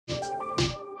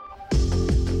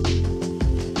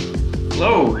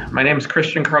Hello, my name is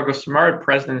Kargl-Simard,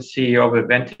 President and CEO of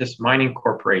Adventus Mining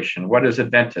Corporation. What is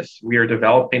Adventus? We are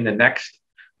developing the next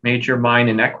major mine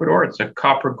in Ecuador. It's a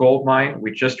copper gold mine. We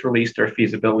just released our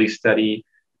feasibility study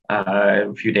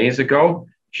a few days ago,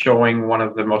 showing one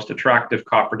of the most attractive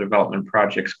copper development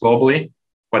projects globally.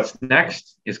 What's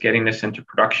next is getting this into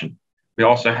production. We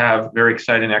also have very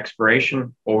exciting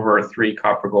exploration over 3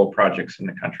 copper gold projects in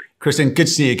the country. Christian, good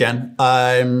to see you again.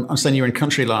 I'm saying you were in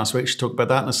country last week. We'll talk about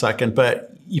that in a second.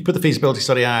 But you put the feasibility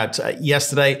study out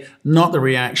yesterday, not the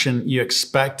reaction you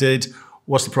expected.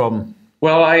 What's the problem?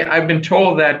 Well, I've been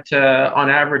told that on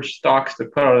average, stocks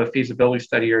that put out a feasibility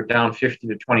study are down 50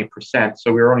 to 20%.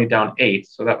 So we were only down 8.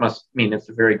 So that must mean it's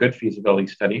a very good feasibility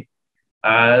study.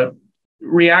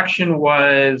 Reaction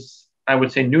was, I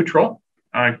would say, neutral.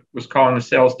 I was calling the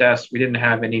sales desk. We didn't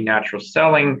have any natural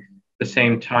selling. At the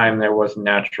same time, there wasn't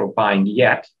natural buying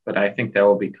yet, but I think that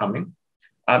will be coming.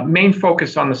 Main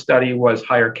focus on the study was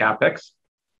higher Capex.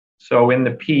 So in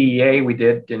the PEA we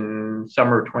did in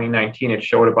summer of 2019, it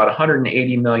showed about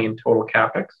 180 million total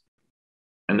Capex.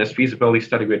 And this feasibility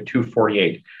study, we had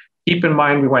 248. Keep in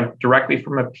mind, we went directly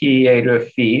from a PEA to a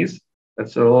fees.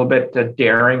 That's a little bit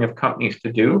daring of companies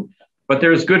to do. But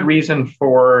there's good reason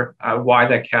for why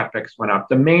that Capex went up.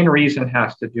 The main reason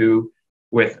has to do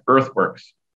with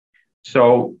earthworks.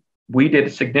 So we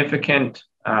did significant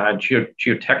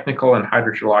geotechnical and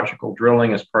hydrogeological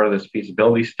drilling as part of this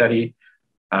feasibility study.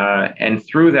 And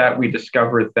through that, we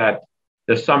discovered that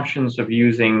the assumptions of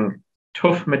using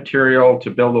tuff material to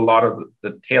build a lot of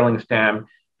the tailings dam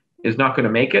is not going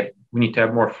to make it. We need to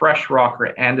have more fresh rock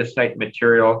or andesite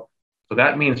material. So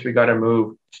that means we got to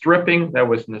move stripping that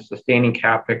was in the sustaining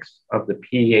Capex of the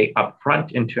PEA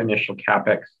upfront into initial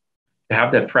Capex to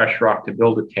have that fresh rock to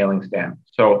build a tailings dam.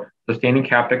 So sustaining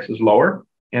Capex is lower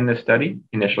in this study,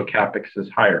 initial Capex is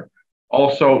higher.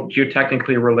 Also,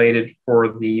 geotechnically related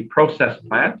for the process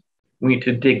plant, we need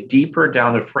to dig deeper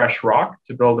down the fresh rock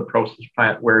to build a process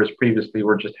plant, whereas previously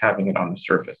we're just having it on the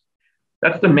surface.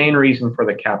 That's the main reason for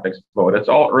the Capex vote. It's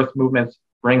all earth movements,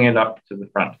 bring it up to the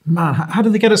front. Man, how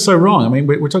did they get it so wrong? I mean,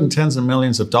 we're talking tens of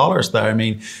millions of dollars there. I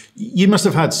mean, you must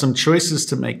have had some choices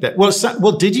to make that.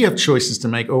 Well, did you have choices to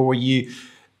make, or were you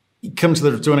come to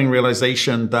the dawning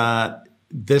realization that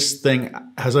this thing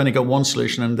has only got one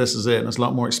solution and this is it, and it's a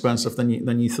lot more expensive than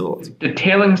you thought? The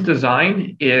tailings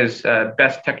design is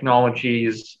best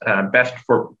technologies,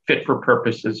 fit for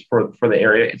purposes for the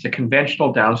area. It's a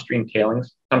conventional downstream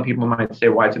tailings. Some people might say,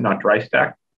 why is it not dry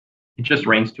stacked? It just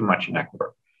rains too much in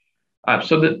Ecuador.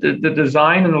 So the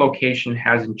design and the location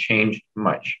hasn't changed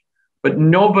much. But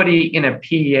nobody in a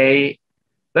PEA,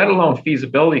 let alone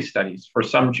feasibility studies for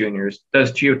some juniors,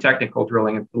 does geotechnical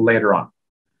drilling until later on.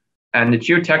 And the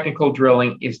geotechnical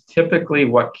drilling is typically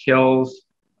what kills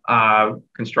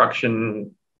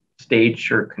construction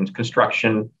stage or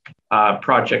construction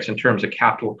projects in terms of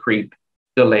capital creep,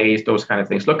 delays, those kind of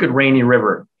things. Look at Rainy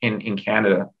River in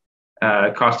Canada.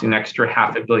 Costing an extra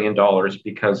 $500 million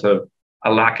because of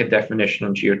a lack of definition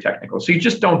on geotechnical. So you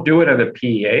just don't do it at a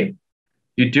PEA.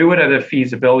 You do it at a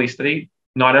feasibility study.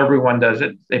 Not everyone does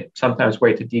it. They sometimes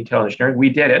wait to detail engineering. We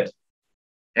did it.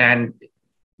 And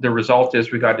the result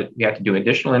is we had to do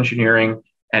additional engineering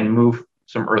and move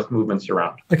some earth movements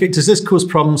around. Okay, does this cause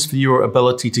problems for your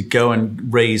ability to go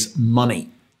and raise money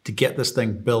to get this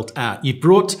thing built out? You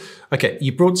brought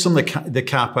some of the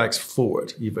Capex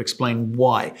forward. You've explained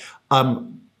why.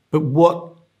 But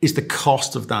what is the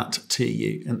cost of that to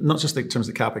you? And not just in terms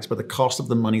of the Capex, but the cost of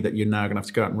the money that you're now going to have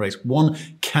to go out and raise. 1,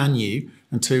 can you?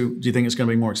 And 2, do you think it's going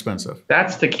to be more expensive?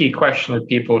 That's the key question that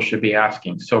people should be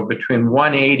asking. So between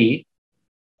 180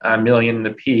 million in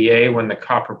the PEA when the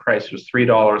copper price was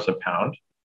 $3 a pound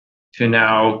to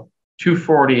now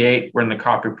 248 when the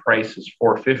copper price is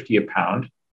 $4.50 a pound.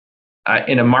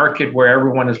 In a market where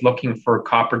everyone is looking for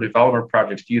copper development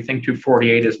projects, do you think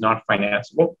 248 is not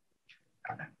financeable?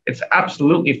 It's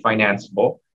absolutely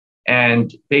financeable.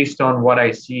 And based on what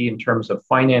I see in terms of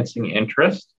financing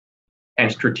interest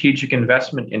and strategic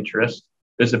investment interest,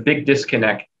 there's a big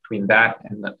disconnect between that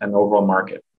and the overall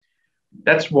market.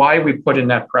 That's why we put in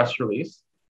that press release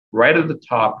right at the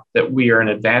top that we are in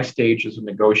advanced stages of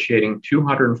negotiating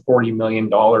 $240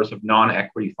 million of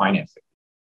non-equity financing.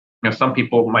 Now, some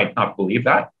people might not believe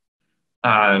that,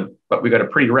 but we got a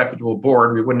pretty reputable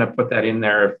board. We wouldn't have put that in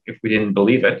there if we didn't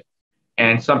believe it.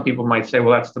 And some people might say,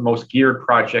 well, that's the most geared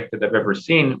project that I've ever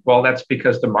seen. Well, that's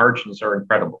because the margins are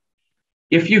incredible.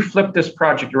 If you flip this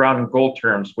project around in gold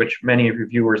terms, which many of your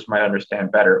viewers might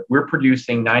understand better, we're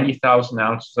producing 90,000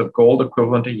 ounces of gold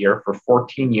equivalent a year for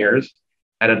 14 years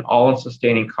at an all-in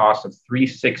sustaining cost of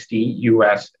 $360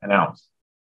 US an ounce.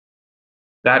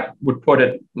 That would put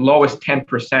it lowest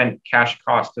 10% cash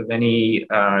cost of any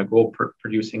gold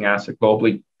producing asset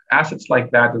globally. Assets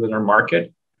like that in our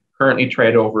market currently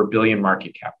trade over $1 billion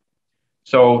market cap.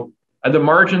 So the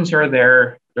margins are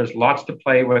there. There's lots to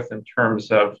play with in terms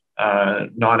of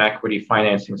non-equity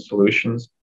financing solutions.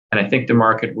 And I think the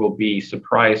market will be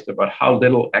surprised about how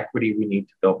little equity we need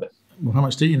to build this. Well, how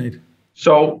much do you need?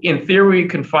 So in theory, we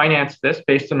can finance this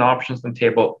based on options on the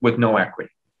table with no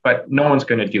equity, but no one's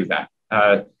going to do that.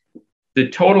 The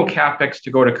total capex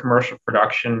to go to commercial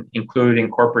production,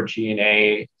 including corporate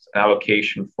G&A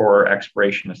allocation for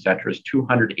exploration, et cetera, is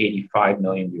 $285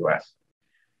 million US.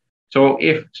 So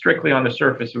if strictly on the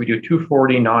surface, we do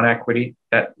 240 non-equity,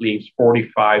 that leaves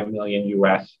 45 million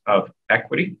US of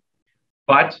equity.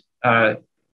 But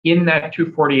in that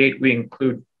 248, we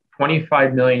include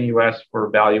 25 million US for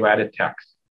value-added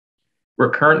tax.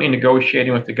 We're currently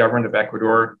negotiating with the government of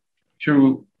Ecuador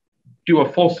to do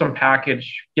a fulsome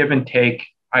package, give and take.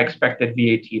 I expect that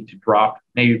VAT to drop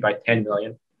maybe by 10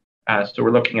 million. So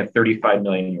we're looking at 35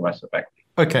 million US of equity.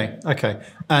 Okay.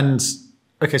 And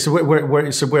okay, so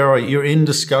where are you? You're in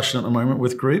discussion at the moment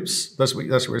with groups. That's what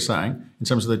we're saying in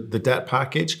terms of the debt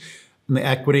package. And the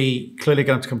equity clearly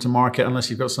going to come to market unless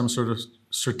you've got some sort of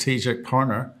strategic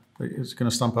partner that is going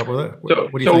to stump up with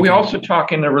it. So we also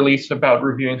talk in the release about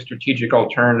reviewing strategic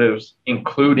alternatives,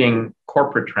 including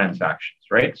corporate transactions,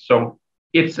 right? So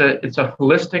it's a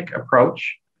holistic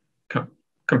approach,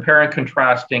 comparing and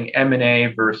contrasting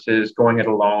M&A versus going it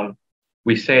alone.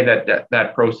 We say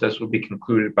that process will be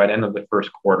concluded by the end of the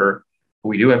first quarter.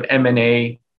 We do have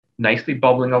M&A nicely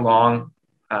bubbling along.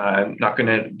 I'm not going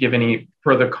to give any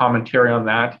further commentary on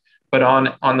that. But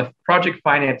on the project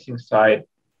financing side,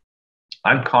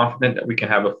 I'm confident that we can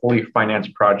have a fully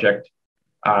financed project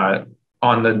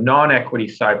on the non-equity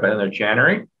side by the end of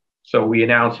January. So we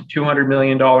announced a $200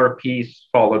 million piece,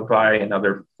 followed by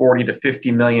another 40 to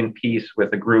 50 million piece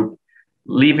with a group,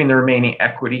 leaving the remaining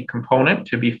equity component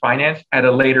to be financed at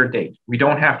a later date. We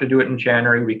don't have to do it in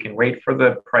January. We can wait for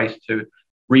the price to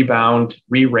rebound,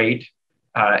 re-rate,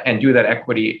 and do that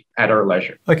equity at our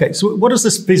leisure. Okay, so what does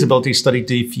this feasibility study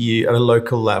do for you at a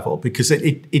local level? Because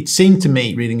it seemed to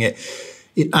me, reading it,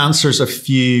 it answers a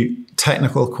few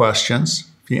technical questions,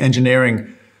 a few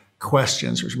engineering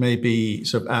questions, which may be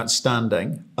sort of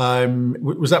outstanding.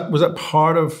 Was that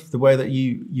part of the way that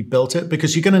you built it?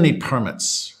 Because you're going to need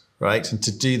permits, right? And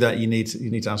to do that, you need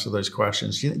to answer those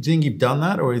questions. Do you think you've done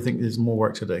that, or do you think there's more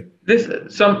work to do?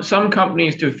 Some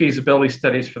companies do feasibility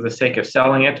studies for the sake of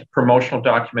selling it, promotional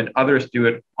document. Others do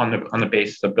it on the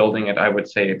basis of building it. I would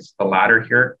say it's the latter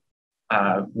here.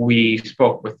 We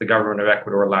spoke with the government of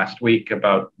Ecuador last week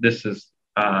about this is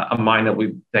a mine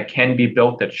that can be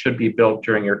built, that should be built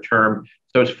during your term.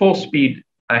 So it's full speed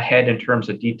ahead in terms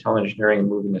of detail engineering and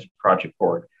moving this project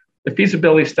forward. The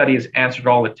feasibility study has answered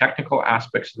all the technical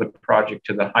aspects of the project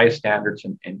to the highest standards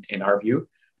in our view.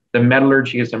 The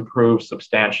metallurgy has improved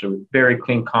substantially with very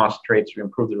clean concentrates. We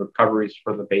improved the recoveries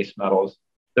for the base metals.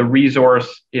 The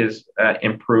resource is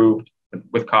improved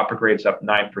with copper grades up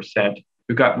 9%.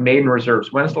 We've got maiden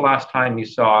reserves. When's the last time you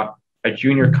saw a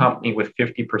junior company with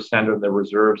 50% of the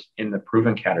reserves in the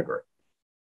proven category?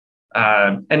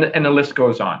 And the list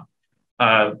goes on.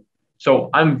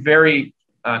 So I'm very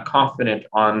confident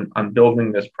on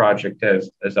building this project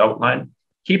as outlined.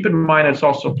 Keep in mind, it's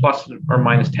also plus or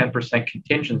minus 10%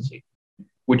 contingency,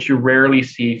 which you rarely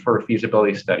see for a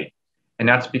feasibility study. And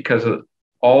that's because of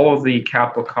all of the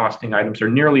capital costing items, or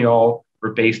nearly all,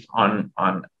 were based on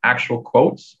actual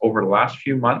quotes over the last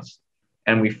few months.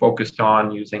 And we focused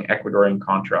on using Ecuadorian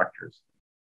contractors.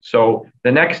 So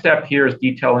the next step here is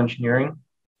detail engineering,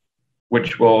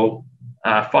 which will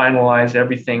finalize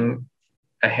everything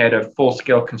ahead of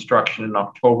full-scale construction in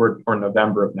October or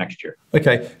November of next year.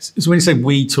 Okay, so when you say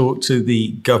we talk to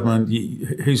the government,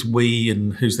 who's we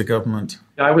and who's the government?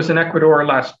 I was in Ecuador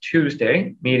last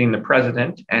Tuesday meeting the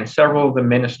president and several of the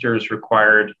ministers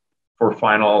required for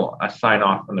final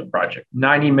sign-off on the project.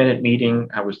 90-minute meeting.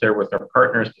 I was there with our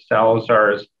partners, the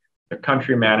Salazars, the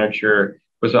country manager. It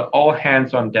was an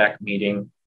all-hands-on-deck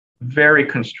meeting, very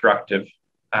constructive.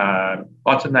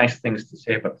 Lots of nice things to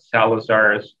say about the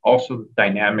Salazars, also the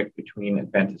dynamic between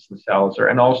Adventus and Salazar,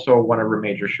 and also one of our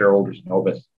major shareholders,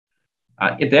 Novus.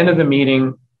 At the end of the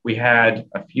meeting, we had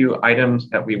a few items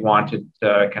that we wanted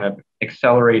kind of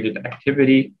accelerated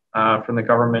activity from the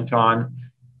government on.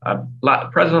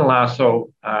 President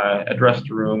Lasso addressed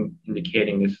the room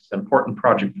indicating this is an important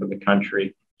project for the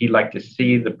country. He'd like to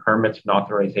see the permits and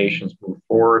authorizations move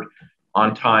forward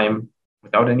on time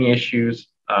without any issues.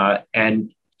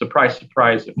 And surprise,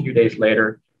 surprise, a few days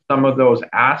later, some of those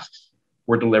asks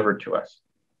were delivered to us.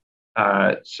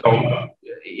 So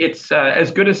it's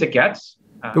as good as it gets.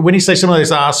 But when you say some of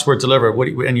those asks were delivered,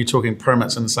 and you're talking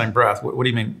permits in the same breath, what do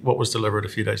you mean? What was delivered a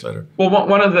few days later? Well,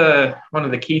 one of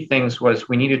the key things was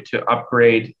we needed to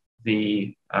upgrade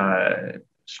the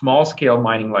small scale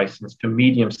mining license to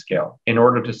medium scale in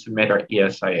order to submit our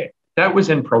ESIA. That was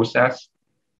in process,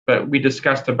 but we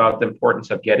discussed about the importance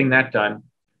of getting that done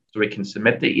so we can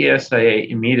submit the ESIA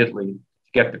immediately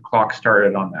to get the clock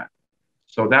started on that.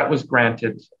 So that was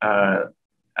granted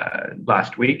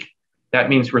last week. That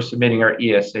means we're submitting our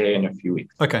ESA in a few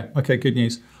weeks. Okay, good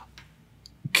news.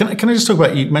 Can I just talk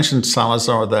about, you mentioned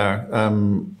Salazar there.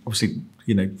 Obviously,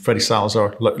 Freddie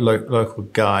Salazar, local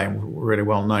guy, really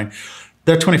well known.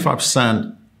 They're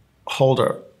 25%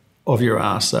 holder of your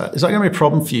asset. Is that going to be a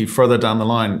problem for you further down the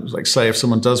line? Like, say, if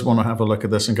someone does want to have a look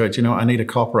at this and go, do you know what, I need a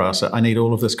copper asset. I need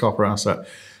all of this copper asset.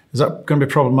 Is that going to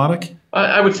be problematic?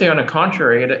 I would say, on the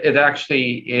contrary, it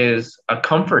actually is a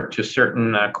comfort to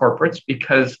certain corporates,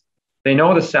 because they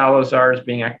know the Salazars,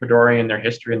 being Ecuadorian, their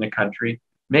history in the country.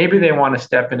 Maybe they want to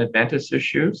step in Adventus'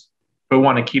 shoes, but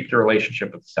want to keep the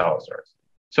relationship with the Salazars.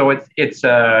 So it's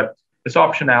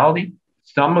optionality.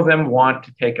 Some of them want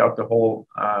to take out the whole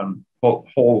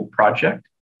project,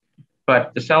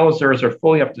 but the Salazars are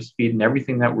fully up to speed in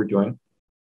everything that we're doing,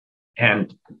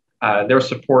 and they're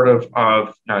supportive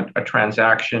of a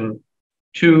transaction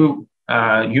to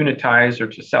unitize or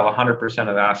to sell 100%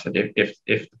 of the asset if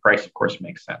the price, of course,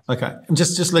 makes sense. Okay, and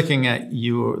just looking at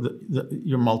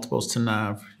your multiples to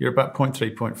NAV, you're about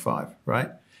 0.3, 0.5, right?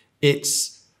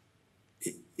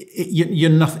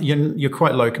 You're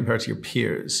quite low compared to your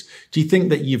peers. Do you think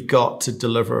that you've got to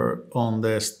deliver on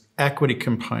this equity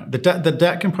component? The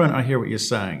debt component, I hear what you're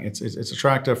saying. It's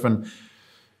attractive and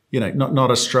not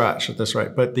a stretch at this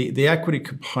rate, but the equity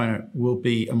component will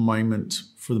be a moment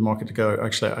for the market to go,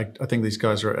 actually, I think these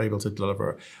guys are able to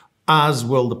deliver, as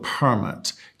will the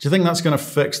permit. Do you think that's going to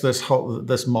fix this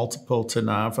multiple to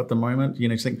NAV at the moment?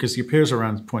 Because your peers are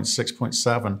around 0.6,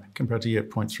 0.7 compared to you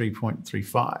at 0.3,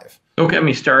 0.35. Don't get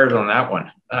me started on that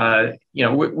one. I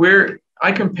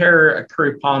compare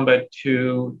Kargl-Simard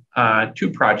to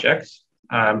two projects.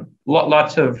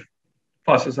 Lots of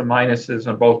pluses and minuses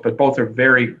on both, but both are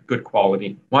very good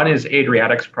quality. One is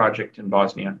Adriatic's project in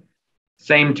Bosnia.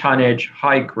 Same tonnage,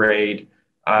 high grade,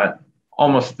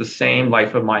 almost the same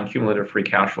life of mine cumulative free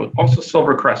cash flow. Also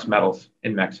Silvercrest Metals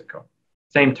in Mexico.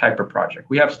 Same type of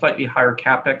project. We have slightly higher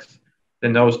Capex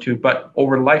than those two, but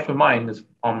over life of mine is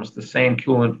almost the same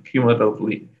cumulative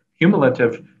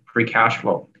free cash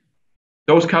flow.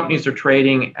 Those companies are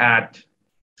trading at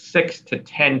 6 to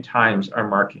 10 times our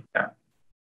market cap.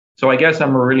 So I guess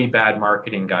I'm a really bad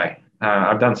marketing guy.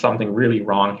 I've done something really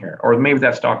wrong here, or maybe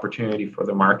that's the opportunity for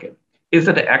the market. Is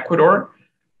it Ecuador?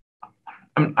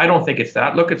 I don't think it's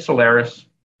that. Look at Solaris,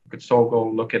 look at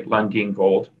Sogo, look at Lundin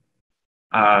Gold.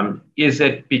 Is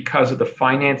it because of the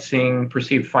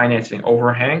perceived financing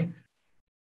overhang?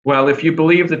 Well, if you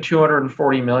believe the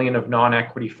 240 million of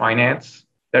non-equity finance,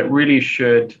 that really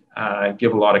should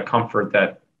give a lot of comfort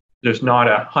that there's not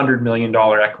 $100 million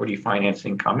equity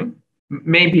financing coming.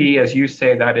 Maybe, as you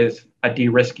say, that is a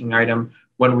de-risking item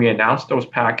when we announce those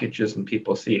packages and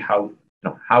people see how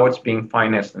it's being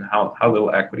financed and how little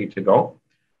equity to go.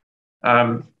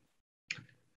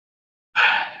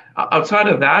 Outside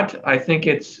of that, I think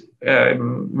it's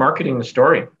marketing the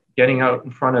story, getting out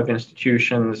in front of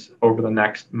institutions over the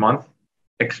next month,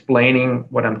 explaining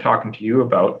what I'm talking to you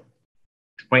about,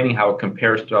 explaining how it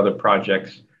compares to other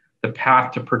projects, the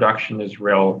path to production is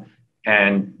real,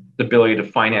 and the ability to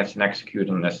finance and execute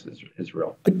on this is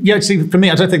real. Yeah, see, for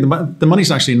me, I don't think the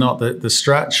money's actually not the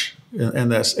stretch in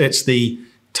this. It's the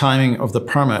timing of the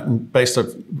permit. And based on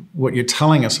what you're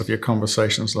telling us of your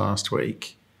conversations last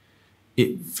week,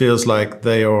 it feels like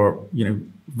they are,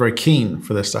 very keen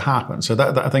for this to happen. So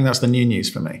that I think that's the new news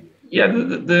for me. Yeah,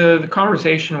 the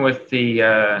conversation with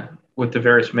the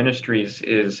various ministries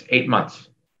is 8 months.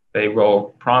 They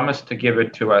will promise to give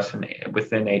it to us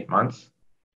within 8 months.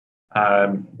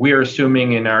 We are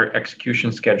assuming in our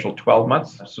execution schedule 12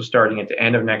 months, so starting at the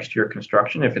end of next year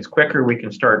construction. If it's quicker, we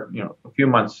can start a few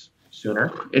months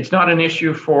sooner. It's not an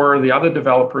issue for the other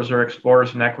developers or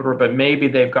explorers in Ecuador, but maybe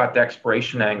they've got the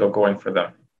exploration angle going for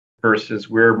them versus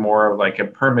we're more of like a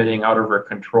permitting out of our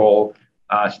control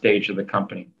stage of the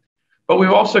company. But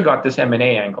we've also got this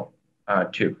M&A angle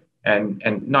too, and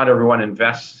not everyone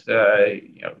invests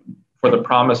for the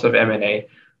promise of M&A.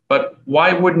 But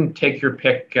why wouldn't take your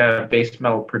pick base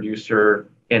metal producer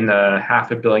in the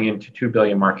 $500 million to $2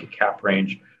 billion market cap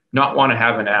range not want to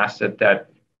have an asset that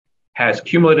has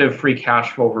cumulative free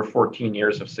cash flow over 14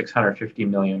 years of $650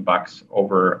 million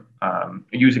over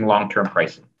using long-term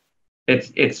pricing?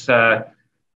 It's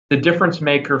the difference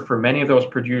maker for many of those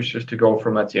producers to go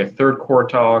from, let's say, a third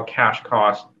quartile cash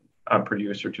cost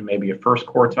producer to maybe a first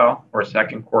quartile or a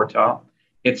second quartile.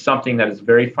 It's something that is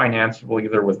very financeable,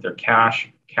 either with their cash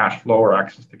flow, or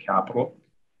access to capital.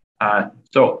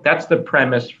 So that's the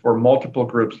premise for multiple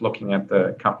groups looking at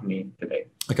the company today.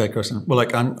 Okay, Kirsten. Well,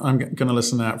 like I'm going to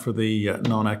listen out for the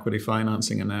non-equity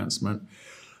financing announcement.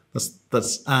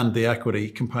 That's and the equity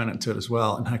component to it as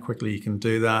well, and how quickly you can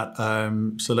do that.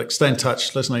 So look, stay in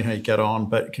touch. Let us know how you get on.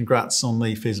 But congrats on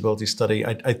the feasibility study.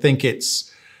 I think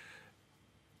it's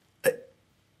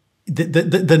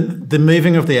the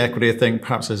moving of the equity, I think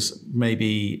perhaps has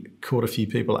maybe caught a few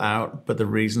people out, but the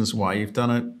reasons why you've done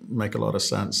it make a lot of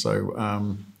sense.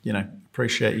 So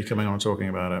appreciate you coming on and talking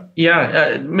about it.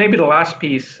 Yeah, maybe the last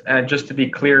piece, just to be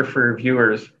clear for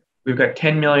viewers, we've got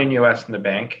 10 million US in the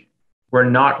bank. We're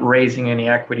not raising any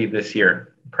equity this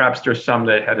year. Perhaps there's some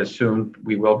that had assumed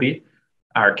we will be.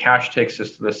 Our cash takes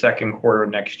us to the second quarter of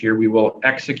next year. We will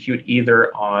execute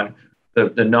either on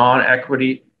the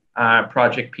non-equity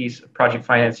project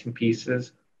financing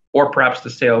pieces, or perhaps the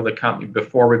sale of the company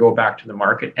before we go back to the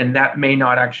market. And that may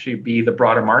not actually be the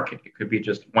broader market. It could be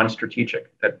just one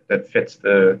strategic that fits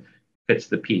the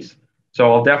piece.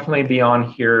 So I'll definitely be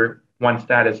on here once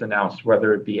that is announced,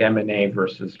 whether it be M&A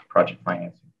versus project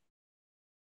financing.